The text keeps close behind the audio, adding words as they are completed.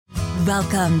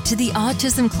Welcome to the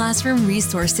Autism Classroom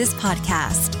Resources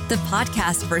Podcast, the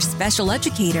podcast for special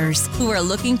educators who are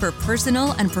looking for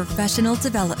personal and professional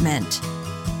development.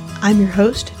 I'm your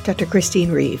host, Dr.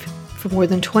 Christine Reeve. For more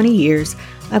than 20 years,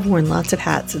 I've worn lots of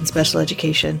hats in special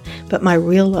education, but my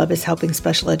real love is helping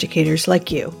special educators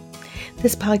like you.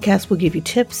 This podcast will give you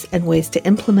tips and ways to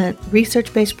implement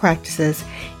research-based practices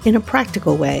in a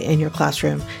practical way in your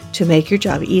classroom to make your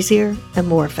job easier and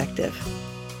more effective.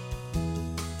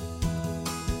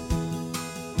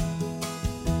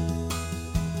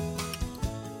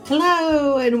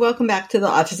 Hello, and welcome back to the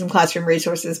Autism Classroom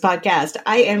Resources Podcast.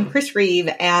 I am Chris Reeve,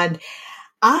 and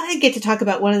I get to talk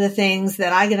about one of the things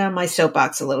that I get on my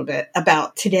soapbox a little bit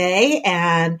about today.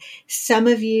 And some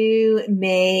of you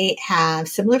may have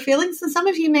similar feelings, and some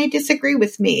of you may disagree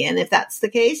with me. And if that's the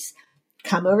case,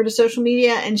 come over to social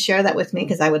media and share that with me,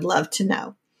 because I would love to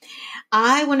know.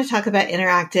 I want to talk about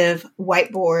interactive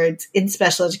whiteboards in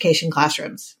special education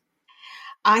classrooms.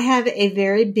 I have a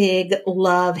very big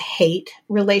love-hate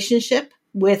relationship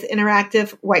with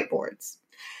interactive whiteboards.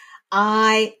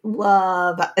 I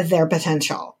love their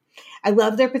potential. I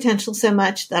love their potential so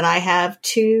much that I have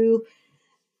two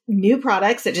new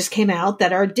products that just came out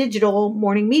that are digital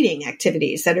morning meeting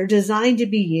activities that are designed to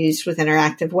be used with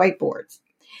interactive whiteboards.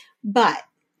 But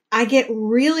I get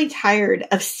really tired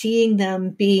of seeing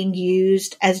them being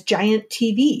used as giant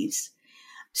TVs.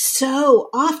 So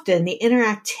often the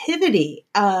interactivity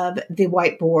of the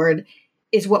whiteboard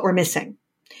is what we're missing.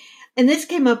 And this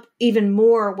came up even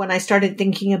more when I started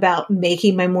thinking about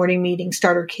making my morning meeting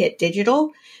starter kit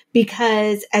digital,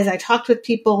 because as I talked with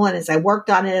people and as I worked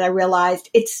on it, I realized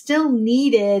it still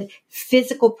needed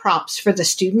physical props for the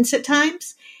students at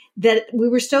times, that we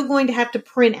were still going to have to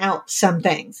print out some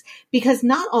things, because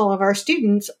not all of our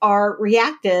students are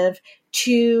reactive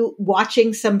to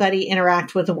watching somebody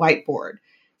interact with a whiteboard.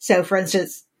 So, for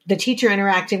instance, the teacher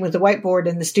interacting with the whiteboard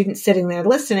and the student sitting there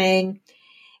listening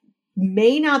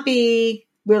may not be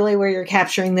really where you're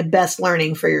capturing the best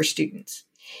learning for your students.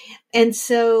 And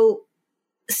so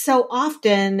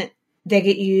often they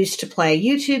get used to play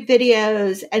YouTube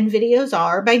videos, and videos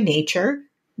are by nature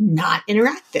not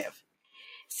interactive.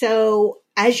 So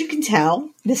as you can tell,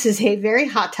 this is a very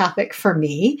hot topic for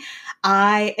me.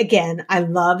 I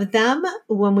love them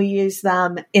when we use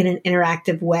them in an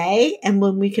interactive way, and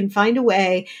when we can find a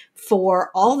way for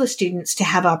all the students to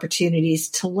have opportunities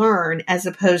to learn, as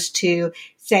opposed to,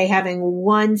 say, having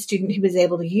one student who is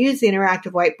able to use the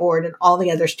interactive whiteboard and all the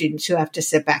other students who have to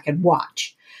sit back and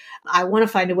watch. I want to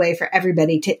find a way for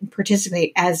everybody to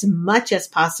participate as much as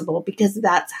possible, because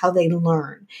that's how they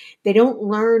learn. They don't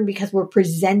learn because we're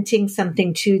presenting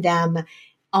something to them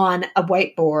on a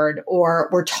whiteboard or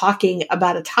we're talking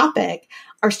about a topic.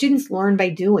 Our students learn by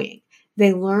doing.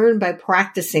 They learn by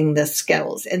practicing the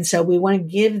skills. And so we want to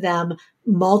give them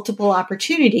multiple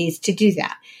opportunities to do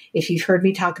that. If you've heard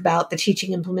me talk about the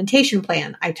teaching implementation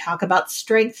plan, I talk about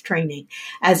strength training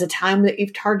as a time that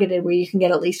you've targeted where you can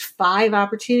get at least 5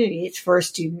 opportunities for a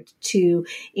student to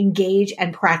engage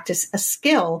and practice a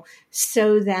skill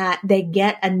so that they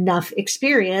get enough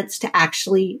experience to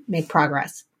actually make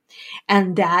progress.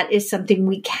 And that is something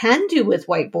we can do with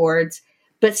whiteboards,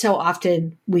 but so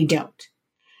often we don't.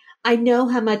 I know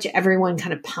how much everyone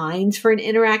kind of pines for an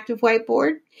interactive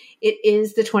whiteboard. It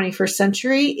is the 21st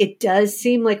century. It does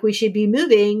seem like we should be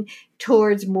moving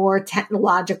towards more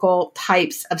technological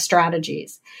types of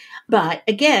strategies. But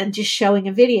again, just showing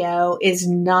a video is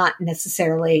not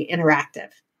necessarily interactive.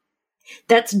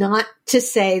 That's not to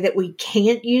say that we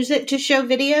can't use it to show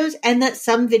videos, and that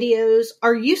some videos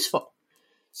are useful.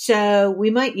 So we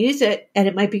might use it, and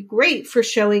it might be great for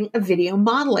showing a video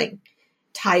modeling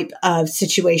type of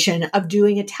situation of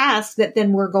doing a task that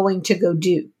then we're going to go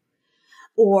do,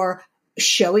 or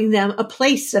showing them a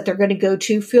place that they're going to go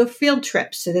to for a field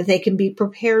trip so that they can be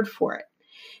prepared for it.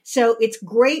 So it's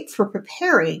great for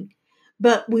preparing,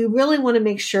 but we really want to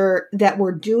make sure that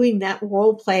we're doing that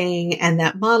role playing and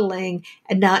that modeling,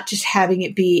 and not just having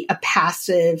it be a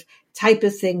passive type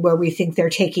of thing where we think they're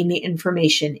taking the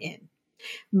information in.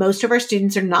 Most of our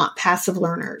students are not passive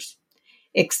learners,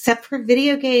 except for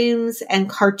video games and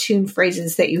cartoon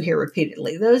phrases that you hear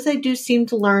repeatedly. Those I do seem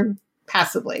to learn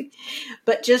passively.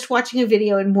 But just watching a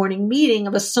video in morning meeting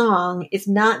of a song is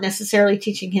not necessarily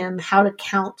teaching him how to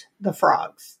count the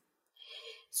frogs.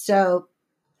 So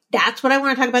that's what I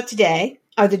want to talk about today,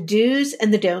 are the do's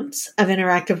and the don'ts of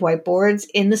interactive whiteboards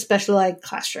in the special ed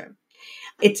classroom.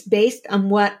 It's based on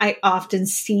what I often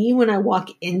see when I walk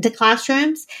into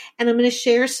classrooms, and I'm going to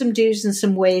share some do's and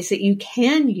some ways that you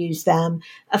can use them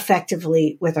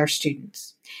effectively with our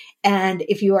students. And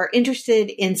if you are interested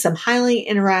in some highly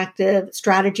interactive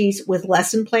strategies with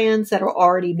lesson plans that are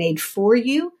already made for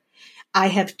you, I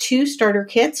have 2 starter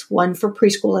kits, one for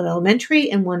preschool and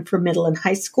elementary and one for middle and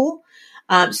high school,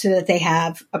 so that they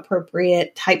have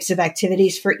appropriate types of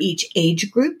activities for each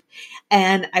age group.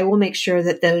 And I will make sure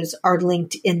that those are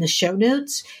linked in the show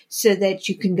notes so that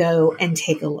you can go and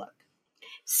take a look.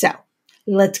 So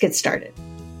let's get started.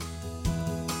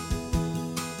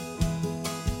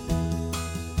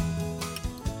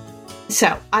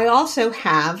 So I also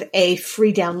have a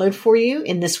free download for you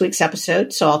in this week's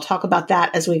episode. So I'll talk about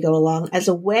that as we go along as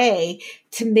a way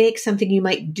to make something you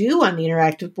might do on the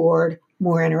interactive board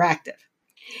more interactive.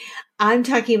 I'm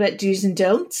talking about do's and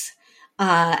don'ts.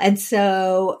 And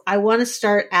so I want to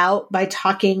start out by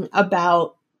talking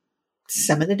about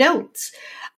some of the don'ts.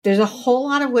 There's a whole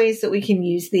lot of ways that we can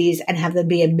use these and have them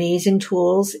be amazing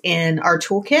tools in our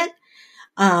toolkit.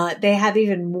 They have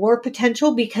even more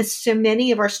potential because so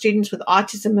many of our students with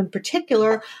autism in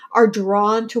particular are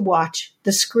drawn to watch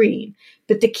the screen.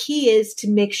 But the key is to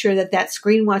make sure that that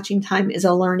screen watching time is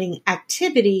a learning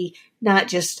activity, not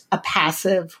just a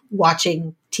passive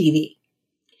watching TV.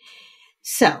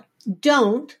 So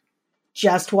don't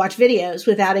just watch videos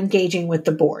without engaging with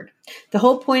the board. The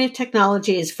whole point of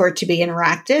technology is for it to be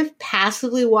interactive.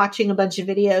 Passively watching a bunch of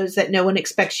videos that no one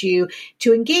expects you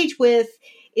to engage with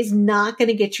is not going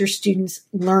to get your students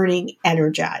learning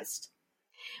energized.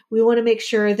 We want to make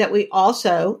sure that we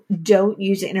also don't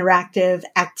use interactive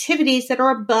activities that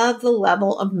are above the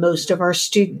level of most of our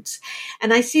students.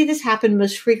 And I see this happen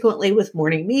most frequently with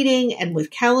morning meeting and with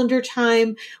calendar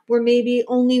time, where maybe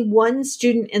only one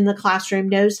student in the classroom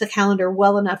knows the calendar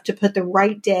well enough to put the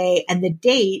right day and the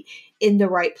date in the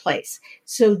right place.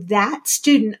 So that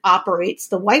student operates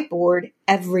the whiteboard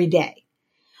every day.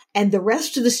 And the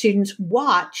rest of the students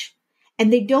watch,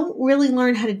 and they don't really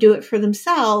learn how to do it for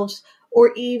themselves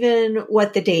or even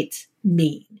what the dates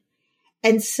mean.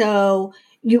 And so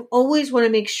you always want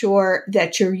to make sure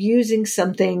that you're using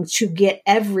something to get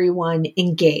everyone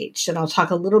engaged. And I'll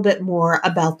talk a little bit more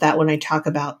about that when I talk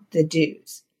about the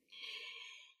do's.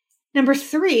 Number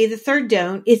 3, the third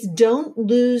don't, is don't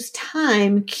lose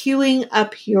time queuing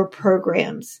up your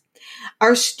programs.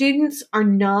 Our students are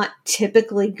not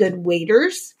typically good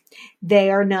waiters.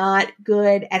 They are not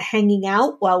good at hanging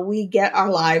out while we get our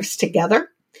lives together.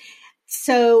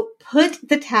 So put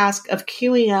the task of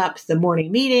queuing up the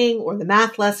morning meeting or the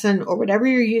math lesson or whatever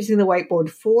you're using the whiteboard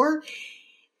for,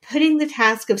 putting the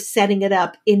task of setting it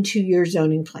up into your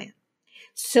zoning plan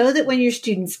so that when your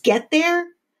students get there,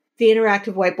 the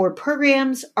interactive whiteboard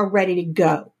programs are ready to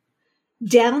go.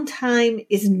 Downtime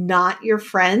is not your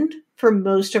friend for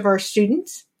most of our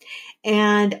students,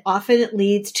 and often it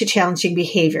leads to challenging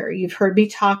behavior. You've heard me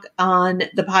talk on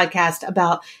the podcast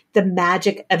about the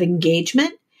magic of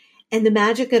engagement. And the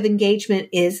magic of engagement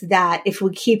is that if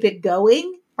we keep it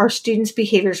going, our students'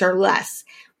 behaviors are less.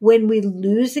 When we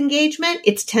lose engagement,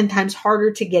 it's 10 times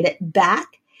harder to get it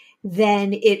back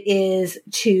than it is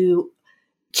to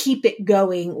keep it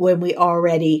going when we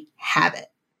already have it.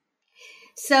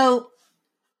 So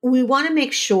we want to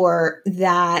make sure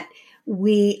that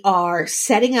we are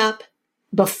setting up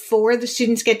before the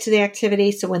students get to the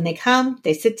activity. So when they come,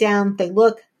 they sit down, they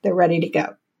look, they're ready to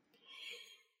go.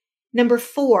 Number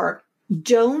 4,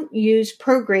 don't use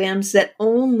programs that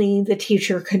only the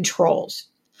teacher controls.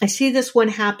 I see this one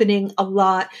happening a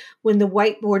lot when the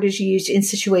whiteboard is used in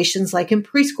situations like in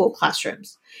preschool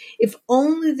classrooms. If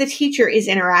only the teacher is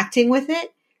interacting with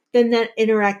it, then that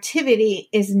interactivity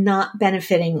is not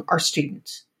benefiting our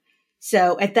students.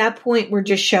 So at that point, we're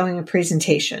just showing a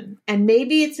presentation. And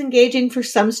maybe it's engaging for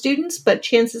some students, but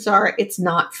chances are it's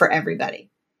not for everybody.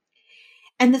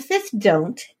 And the 5th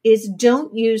don't is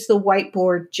don't use the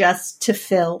whiteboard just to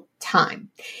fill time.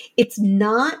 It's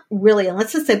not really,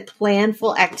 unless it's a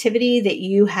planful activity that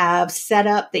you have set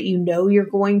up that you know you're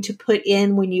going to put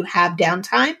in when you have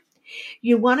downtime.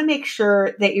 You want to make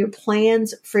sure that your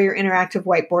plans for your interactive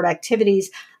whiteboard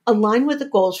activities align with the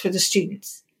goals for the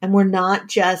students. And we're not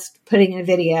just putting in a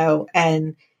video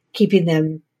and keeping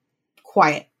them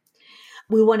quiet.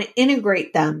 We want to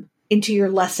integrate them into your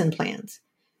lesson plans.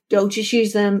 Don't just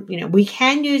use them. We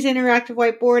can use interactive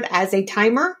whiteboard as a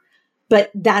timer, but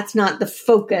that's not the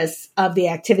focus of the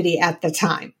activity at the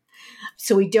time.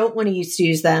 So we don't want to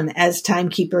use them as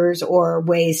timekeepers or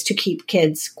ways to keep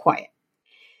kids quiet.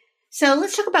 So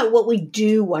let's talk about what we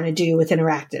do want to do with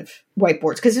interactive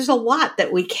whiteboards, because there's a lot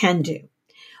that we can do.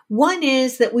 One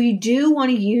is that we do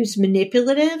want to use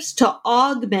manipulatives to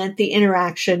augment the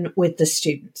interaction with the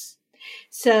students.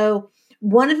 So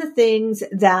One of the things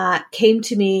that came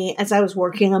to me as I was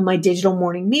working on my digital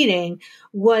morning meeting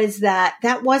was that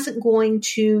wasn't going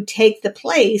to take the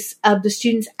place of the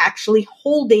students actually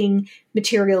holding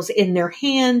materials in their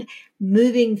hand,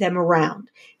 moving them around.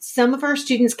 Some of our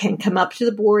students can come up to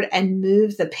the board and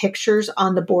move the pictures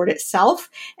on the board itself,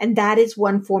 and that is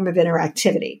one form of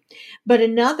interactivity. But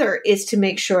another is to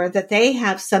make sure that they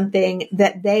have something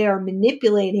that they are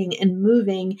manipulating and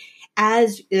moving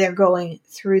as they're going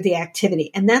through the activity.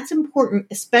 And that's important,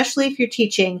 especially if you're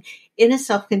teaching in a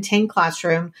self-contained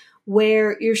classroom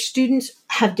where your students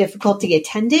have difficulty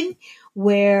attending,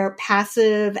 where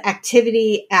passive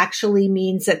activity actually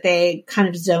means that they kind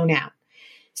of zone out.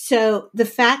 So the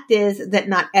fact is that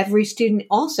not every student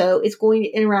also is going to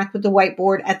interact with the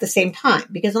whiteboard at the same time,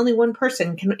 because only one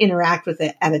person can interact with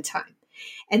it at a time.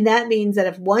 And that means that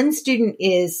if one student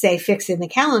is, say, fixing the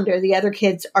calendar, the other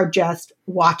kids are just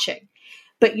watching.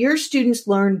 But your students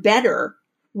learn better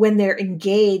when they're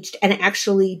engaged and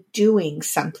actually doing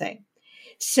something.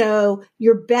 So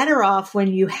you're better off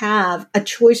when you have a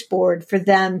choice board for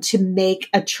them to make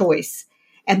a choice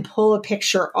and pull a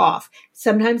picture off.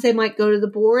 Sometimes they might go to the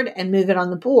board and move it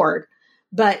on the board,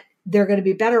 but they're going to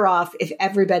be better off if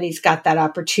everybody's got that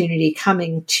opportunity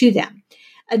coming to them.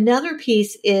 Another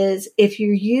piece is if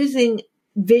you're using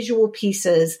visual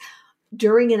pieces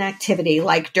during an activity,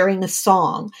 like during a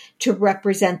song, to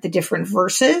represent the different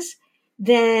verses,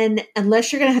 then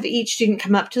unless you're going to have each student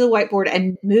come up to the whiteboard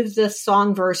and move the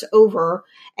song verse over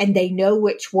and they know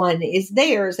which one is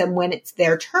theirs and when it's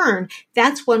their turn,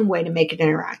 that's one way to make it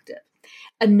interactive.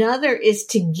 Another is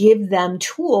to give them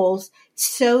tools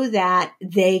so that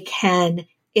they can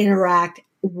interact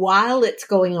while it's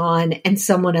going on and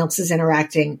someone else is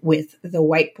interacting with the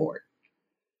whiteboard.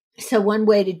 So one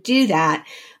way to do that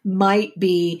might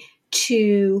be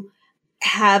to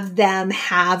have them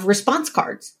have response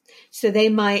cards. So they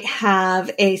might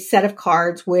have a set of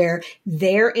cards where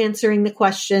they're answering the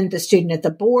question, the student at the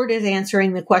board is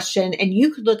answering the question, and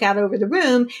you could look out over the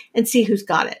room and see who's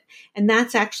got it. And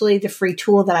that's actually the free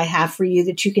tool that I have for you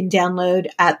that you can download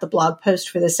at the blog post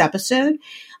for this episode.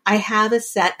 I have a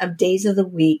set of days of the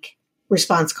week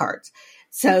response cards.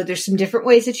 So there's some different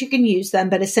ways that you can use them,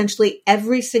 but essentially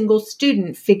every single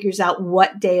student figures out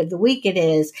what day of the week it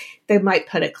is. They might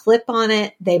put a clip on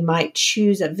it. They might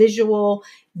choose a visual.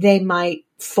 They might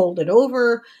fold it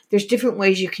over. There's different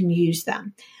ways you can use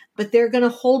them, but they're going to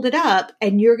hold it up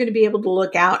and you're going to be able to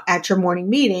look out at your morning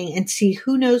meeting and see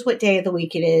who knows what day of the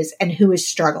week it is and who is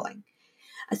struggling.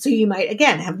 So you might,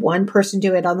 again, have one person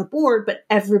do it on the board, but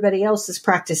everybody else is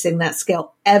practicing that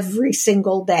skill every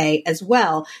single day as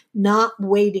well, not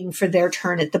waiting for their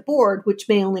turn at the board, which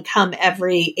may only come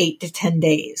every 8 to 10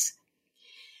 days.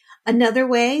 Another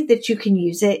way that you can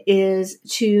use it is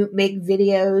to make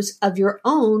videos of your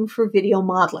own for video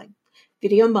modeling.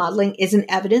 Video modeling is an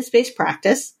evidence-based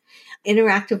practice.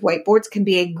 Interactive whiteboards can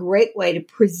be a great way to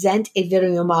present a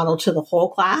video model to the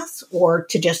whole class or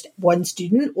to just one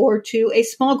student or to a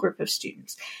small group of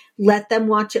students. Let them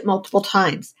watch it multiple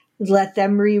times. Let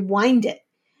them rewind it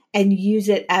and use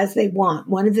it as they want.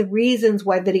 One of the reasons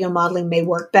why video modeling may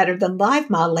work better than live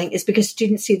modeling is because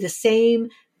students see the same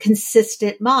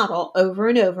consistent model over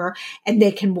and over, and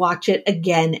they can watch it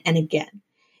again and again.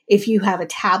 If you have a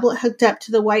tablet hooked up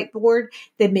to the whiteboard,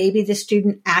 then maybe the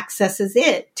student accesses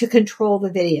it to control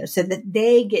the video so that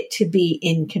they get to be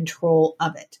in control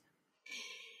of it.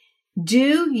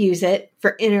 Do use it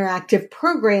for interactive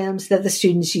programs that the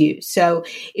students use. So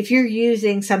if you're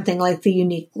using something like the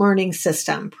Unique Learning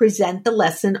System, present the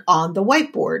lesson on the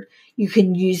whiteboard. You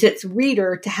can use its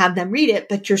reader to have them read it,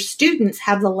 but your students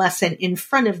have the lesson in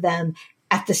front of them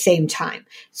at the same time.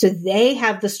 So they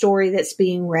have the story that's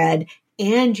being read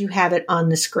and you have it on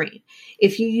the screen.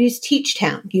 If you use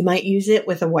TeachTown, you might use it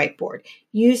with a whiteboard.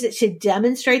 Use it to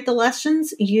demonstrate the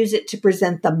lessons. Use it to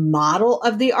present the model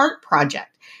of the art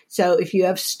project. So if you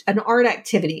have an art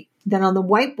activity, then on the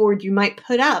whiteboard, you might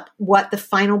put up what the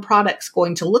final product's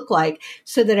going to look like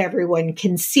so that everyone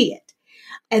can see it.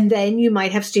 And then you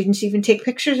might have students even take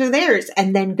pictures of theirs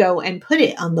and then go and put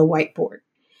it on the whiteboard.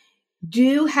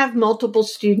 Do have multiple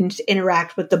students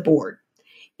interact with the board.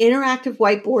 Interactive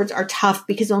whiteboards are tough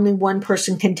because only one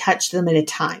person can touch them at a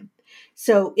time.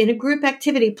 So in a group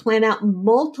activity, plan out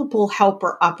multiple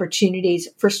helper opportunities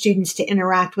for students to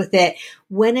interact with it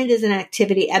when it is an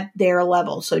activity at their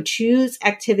level. So choose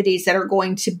activities that are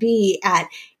going to be at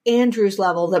Andrew's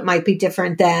level that might be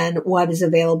different than what is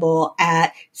available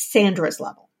at Sandra's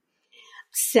level.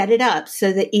 Set it up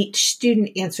so that each student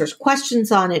answers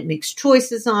questions on it, makes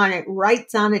choices on it,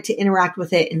 writes on it to interact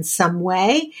with it in some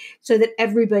way so that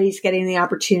everybody's getting the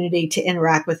opportunity to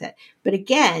interact with it. But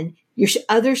again, Your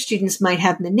other students might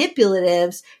have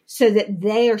manipulatives so that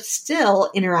they are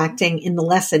still interacting in the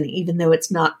lesson, even though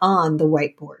it's not on the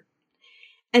whiteboard.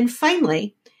 And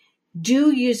finally,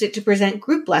 do use it to present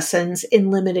group lessons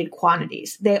in limited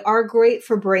quantities. They are great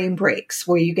for brain breaks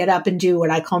where you get up and do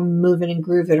what I call moving and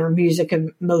grooving, or music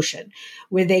and motion,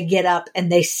 where they get up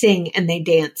and they sing and they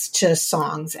dance to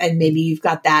songs, and maybe you've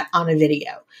got that on a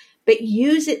video. But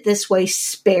use it this way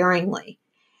sparingly,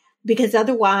 because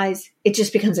otherwise it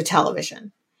just becomes a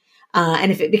television.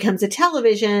 And if it becomes a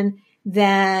television,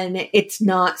 then it's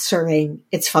not serving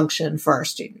its function for our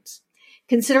students.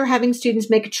 Consider having students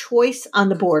make a choice on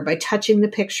the board by touching the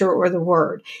picture or the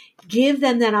word. Give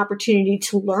them that opportunity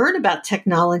to learn about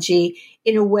technology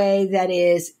in a way that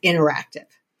is interactive.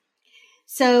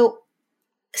 So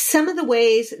some of the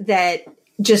ways that,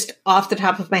 just off the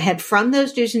top of my head, from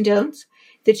those do's and don'ts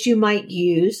that you might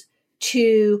use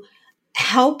to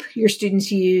help your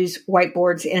students use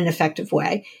whiteboards in an effective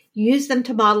way. Use them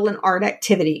to model an art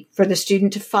activity for the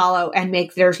student to follow and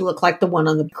make theirs look like the one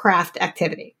on the craft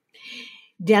activity.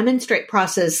 Demonstrate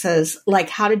processes like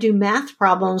how to do math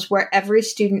problems where every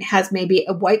student has maybe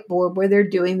a whiteboard where they're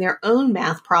doing their own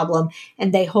math problem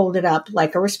and they hold it up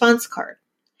like a response card.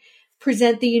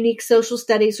 Present the unique social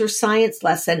studies or science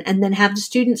lesson and then have the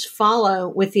students follow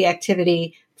with the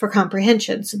activity for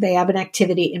comprehension. So they have an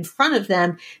activity in front of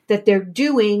them that they're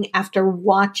doing after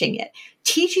watching it.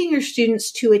 Teaching your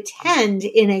students to attend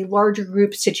in a larger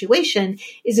group situation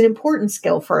is an important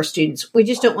skill for our students. We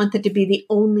just don't want that to be the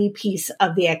only piece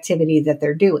of the activity that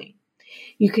they're doing.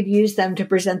 You could use them to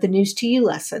present the News to You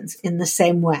lessons in the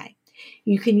same way.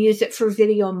 You can use it for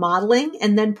video modeling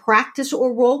and then practice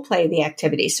or role play the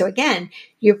activity. So again,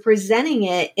 you're presenting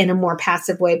it in a more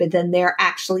passive way, but then they're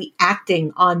actually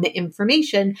acting on the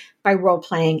information by role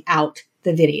playing out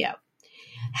the video.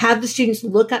 Have the students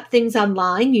look up things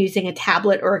online using a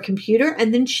tablet or a computer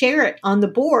and then share it on the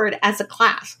board as a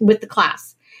class with the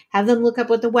class. Have them look up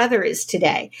what the weather is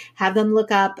today. Have them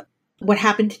look up what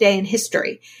happened today in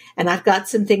history. And I've got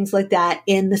some things like that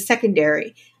in the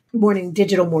secondary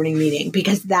digital morning meeting,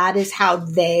 because that is how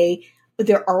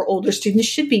our older students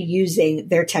should be using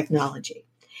their technology.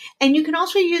 And you can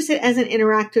also use it as an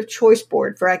interactive choice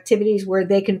board for activities where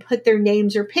they can put their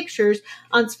names or pictures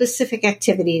on specific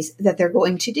activities that they're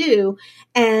going to do.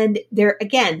 And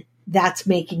that's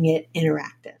making it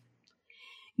interactive.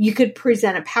 You could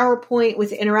present a PowerPoint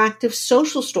with interactive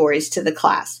social stories to the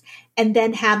class and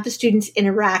then have the students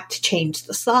interact, change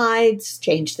the slides,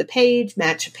 change the page,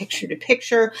 match a picture to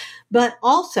picture, but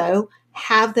also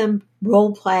have them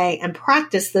role play and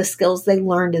practice the skills they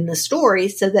learned in the story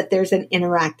so that there's an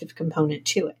interactive component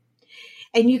to it.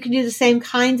 And you can do the same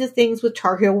kinds of things with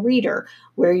Tar Heel Reader,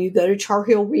 where you go to Tar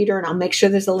Heel Reader, and I'll make sure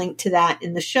there's a link to that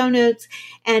in the show notes,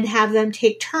 and have them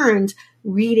take turns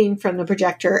reading from the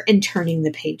projector and turning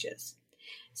the pages.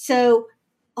 So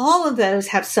all of those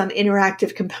have some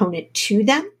interactive component to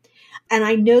them. And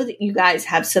I know that you guys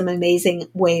have some amazing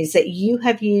ways that you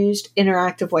have used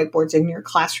interactive whiteboards in your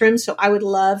classroom. So I would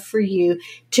love for you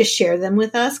to share them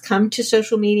with us. Come to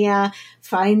social media,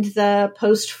 find the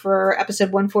post for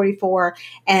episode 144,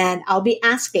 and I'll be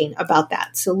asking about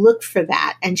that. So look for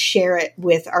that and share it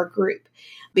with our group,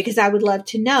 because I would love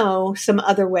to know some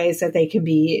other ways that they can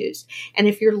be used. And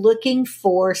if you're looking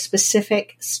for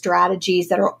specific strategies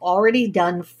that are already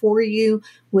done for you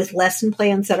with lesson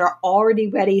plans that are already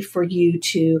ready for you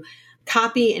to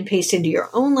copy and paste into your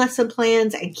own lesson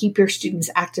plans and keep your students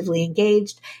actively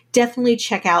engaged, definitely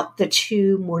check out the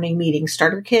 2 morning meeting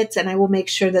starter kits. And I will make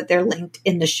sure that they're linked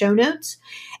in the show notes,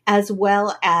 as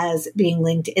well as being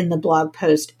linked in the blog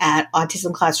post at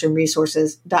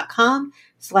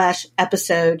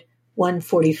autismclassroomresources.com/episode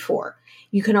 144.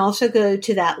 You can also go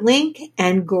to that link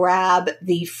and grab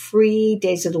the free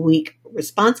Days of the Week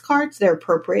response cards. They're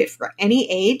appropriate for any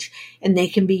age, and they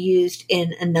can be used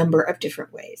in a number of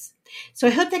different ways. So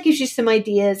I hope that gives you some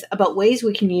ideas about ways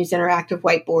we can use interactive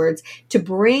whiteboards to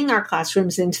bring our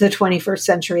classrooms into the 21st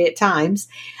century at times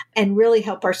and really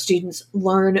help our students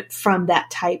learn from that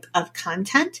type of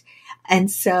content. And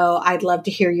so I'd love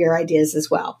to hear your ideas as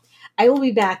well. I will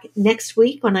be back next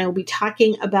week when I will be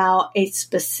talking about a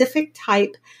specific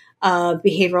type of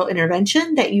behavioral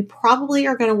intervention that you probably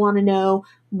are going to want to know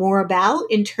more about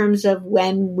in terms of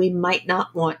when we might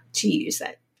not want to use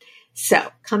it.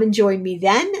 So come and join me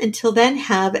then. Until then,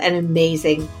 have an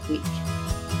amazing week.